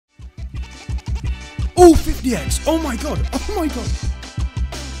Oh, 50x. Oh my god. Oh my god.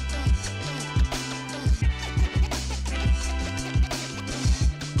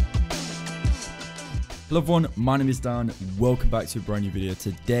 Hello everyone, my name is Dan. Welcome back to a brand new video.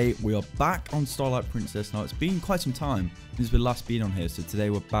 Today we are back on Starlight Princess. Now it's been quite some time since we last been on here, so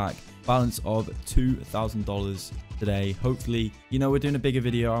today we're back. Balance of $2,000 today. Hopefully, you know, we're doing a bigger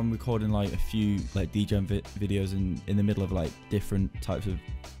video. I'm recording like a few like DJing videos in the middle of like different types of,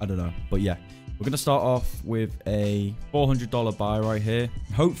 I don't know, but yeah. We're going to start off with a $400 buy right here.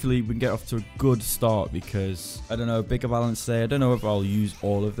 Hopefully we can get off to a good start because, I don't know, bigger balance today. I don't know if I'll use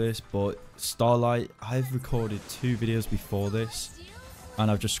all of this, but Starlight, I've recorded 2 videos before this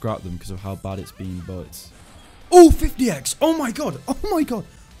and I've just scrapped them because of how bad it's been, but... Oh, 50x! Oh my god! Oh my god!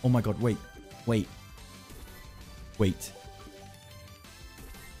 Oh my god, wait.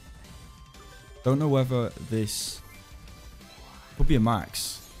 Don't know whether this could be a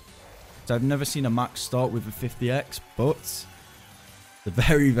max. I've never seen a max start with a 50x, but it's a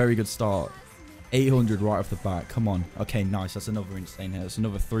very, very good start. 800 right off the bat. Come on. Okay, nice. That's another insane hit. That's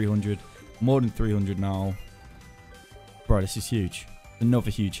another 300. More than 300 now. Bro, this is huge.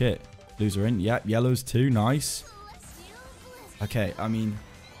 Another huge hit. Blues are in. Yep, yellows too. Nice. Okay, I mean,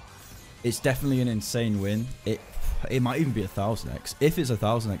 it's definitely an insane win. It might even be 1000x. If it's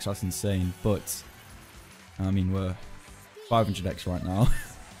 1000x, that's insane. But, I mean, we're 500x right now.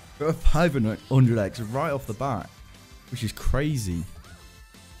 500x right off the bat, which is crazy.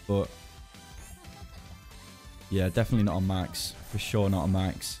 But yeah, definitely not a max. For sure not a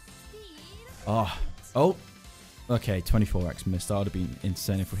max. Oh, okay, 24x missed. That would have been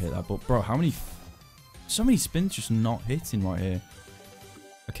insane if we hit that. But bro, so many spins just not hitting right here.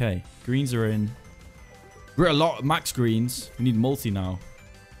 Okay, greens are in. We're a lot of max greens. We need multi now.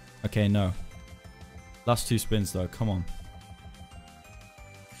 Okay, no. Last 2 spins though, come on.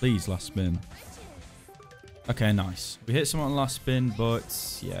 Please, last spin. Okay, nice. We hit someone on last spin,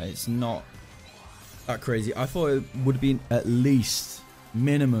 but yeah, it's not that crazy. I thought it would have been at least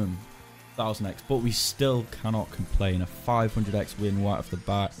minimum 1000x, but we still cannot complain. A 500x win right off the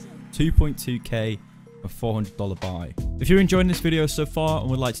bat. 2.2k. A $400 buy. If you're enjoying this video so far and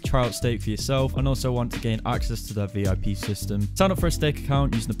would like to try out Stake for yourself and also want to gain access to their VIP system, sign up for a Stake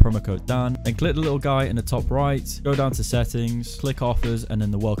account using the promo code DaaN and click the little guy in the top right, go down to settings, click offers and then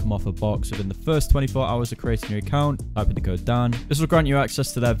the welcome offer box. Within the first 24 hours of creating your account, type in the code DaaN. This will grant you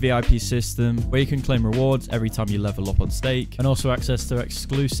access to their VIP system where you can claim rewards every time you level up on Stake and also access to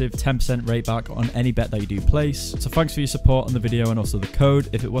exclusive 10% rate back on any bet that you do place. So thanks for your support on the video and also the code.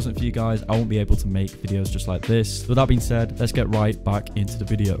 If it wasn't for you guys, I won't be able to make videos just like this. With that being said, let's get right back into the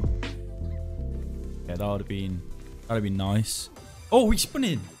video. Yeah, that would have been nice. Oh, we spun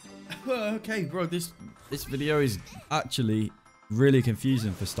in. Okay, bro, this video is actually really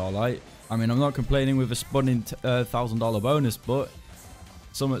confusing for Starlight. I mean, I'm not complaining with a spun in $1,000 bonus, but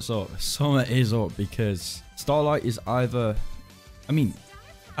something's up. Something is up because Starlight is either, I mean,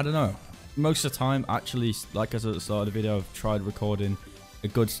 I don't know. Most of the time, actually, like as at the start of the video, I've tried recording a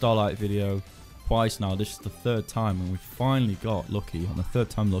good Starlight video twice now. This is the 3rd time and we finally got lucky on the 3rd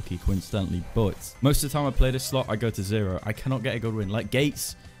time lucky, coincidentally. But most of the time I play this slot, I go to 0. I cannot get a good win. Like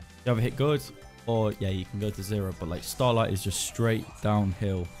Gates, you either hit good or yeah, you can go to 0. But like Starlight is just straight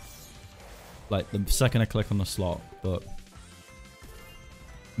downhill. Like the second I click on the slot. But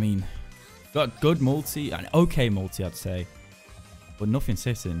I mean, got good multi and okay multi, I'd say, but nothing's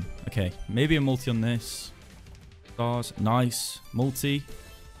hitting. Okay, maybe a multi on this. Stars, nice multi,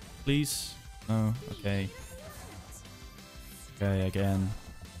 please. Oh, okay. Okay, again.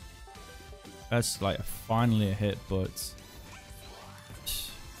 That's like finally a hit, but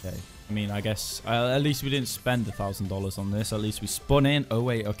okay. I mean, I guess at least we didn't spend $1,000 on this. At least we spun in. Oh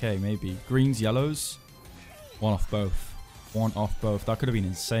wait, okay, maybe greens, yellows. One off both. One off both. That could have been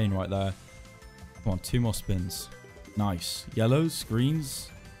insane right there. Come on, 2 more spins. Nice. Yellows, greens.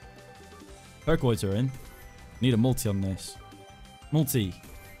 Turquoise are in. Need a multi on this. Multi.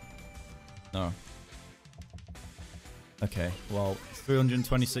 No. Okay, well,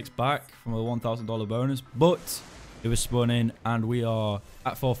 326 back from a $1,000 bonus, but it was spun in and we are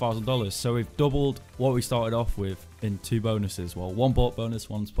at $4,000. So we've doubled what we started off with in 2 bonuses. Well, 1 bought bonus,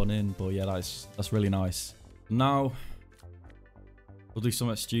 1 spun in, but yeah, that's really nice. Now, we'll do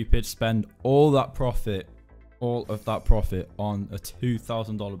something stupid, spend all of that profit on a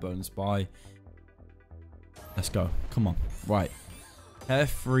 $2,000 bonus buy. Let's go. Come on. Right.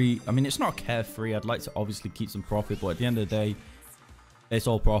 Carefree. I mean, it's not carefree. I'd like to obviously keep some profit, but at the end of the day, it's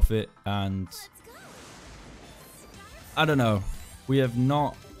all profit. And I don't know. We have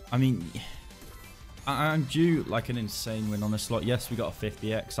not. I mean, I'm due like an insane win on a slot. Yes, we got a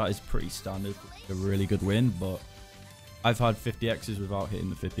 50x. That is pretty standard. A really good win, but I've had 50x's without hitting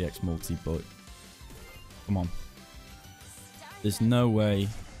the 50x multi, but come on. There's no way.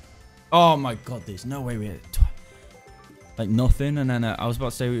 Oh my god, there's no way we hit like nothing. And then I was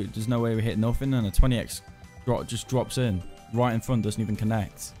about to say there's no way we hit nothing, and a 20x just drops in right in front, doesn't even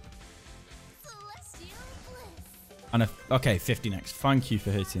connect. And okay, 15x. Thank you for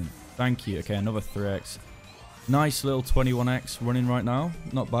hitting. Thank you. Okay, another 3x. Nice little 21x running right now.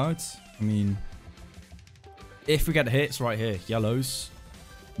 Not bad. I mean, if we get hits right here, yellows.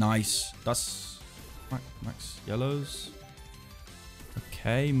 Nice. That's max yellows.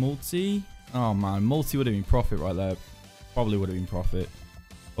 Okay, multi. Oh man, multi would have been profit right there. Probably would have been profit.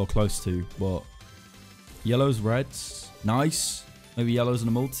 Or close to, but yellows, reds. Nice. Maybe yellows and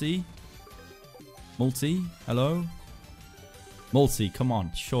a multi. Multi. Hello. Multi, come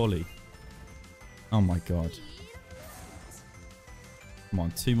on, surely. Oh my god. Come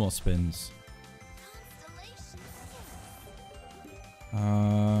on, 2 more spins.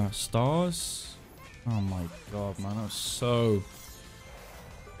 Stars. Oh my god, man, that was so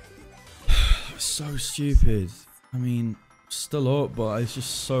so stupid. I mean, still up, but it's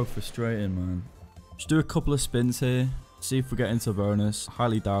just so frustrating, man. Just do a couple of spins here. See if we get into a bonus.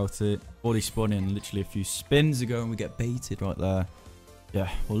 Highly doubt it. Already spun in literally a few spins ago and we get baited right there. Yeah,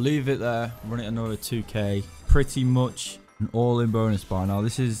 we'll leave it there. Run it another 2k. Pretty much an all-in bonus buy. Now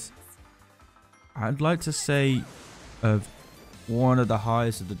this is, I'd like to say, one of the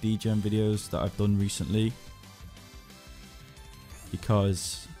highest of the DGen videos that I've done recently.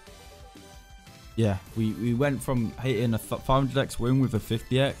 Because, yeah, we went from hitting a 500x win with a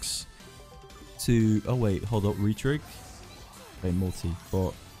 50x to, oh wait, hold up, retrig. Okay, multi,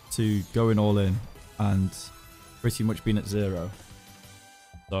 but to going all in and pretty much being at 0.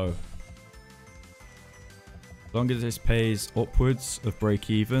 So, as long as this pays upwards of break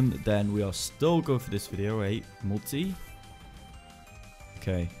even, then we are still good for this video. 8 multi.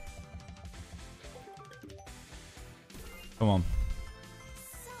 Okay. Come on.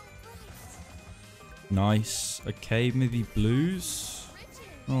 Nice. Okay, maybe blues.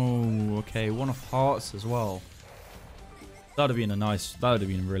 Oh, okay. 1 of hearts as well. That would have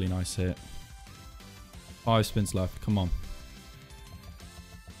been a really nice hit. 5 spins left. Come on.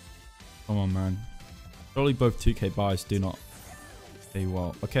 Come on, man. Probably both 2k buys do not pay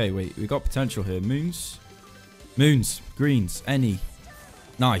well. Okay, wait. We got potential here. Moons. Moons. Greens. Any.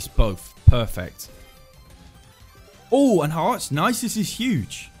 Nice. Both. Perfect. Oh, and hearts. Nice. This is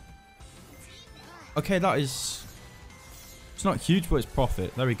huge. Okay, that is... It's not huge, but it's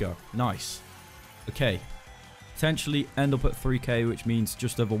profit. There we go. Nice. Okay. Potentially end up at 3k, which means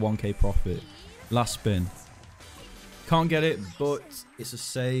just over 1k profit. Last spin. Can't get it, but it's a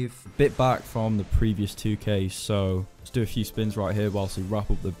save. A bit back from the previous 2k, so let's do a few spins right here whilst we wrap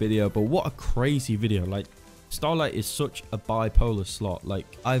up the video. But what a crazy video. Like, Starlight is such a bipolar slot. Like,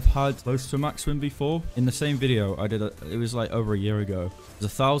 I've had close to a max win before. In the same video, I did it was like over a year ago. It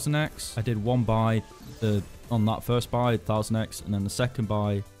was a 1000x. I did 1 buy. On that first buy, 1000x, and then the second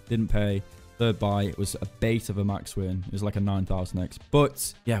buy didn't pay. Third buy, it was a bait of a max win. It was like a 9000x.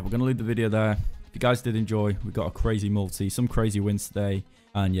 But yeah, we're gonna leave the video there. If you guys did enjoy, we got a crazy multi, some crazy wins today,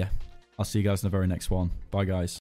 and yeah, I'll see you guys in the very next one. Bye, guys.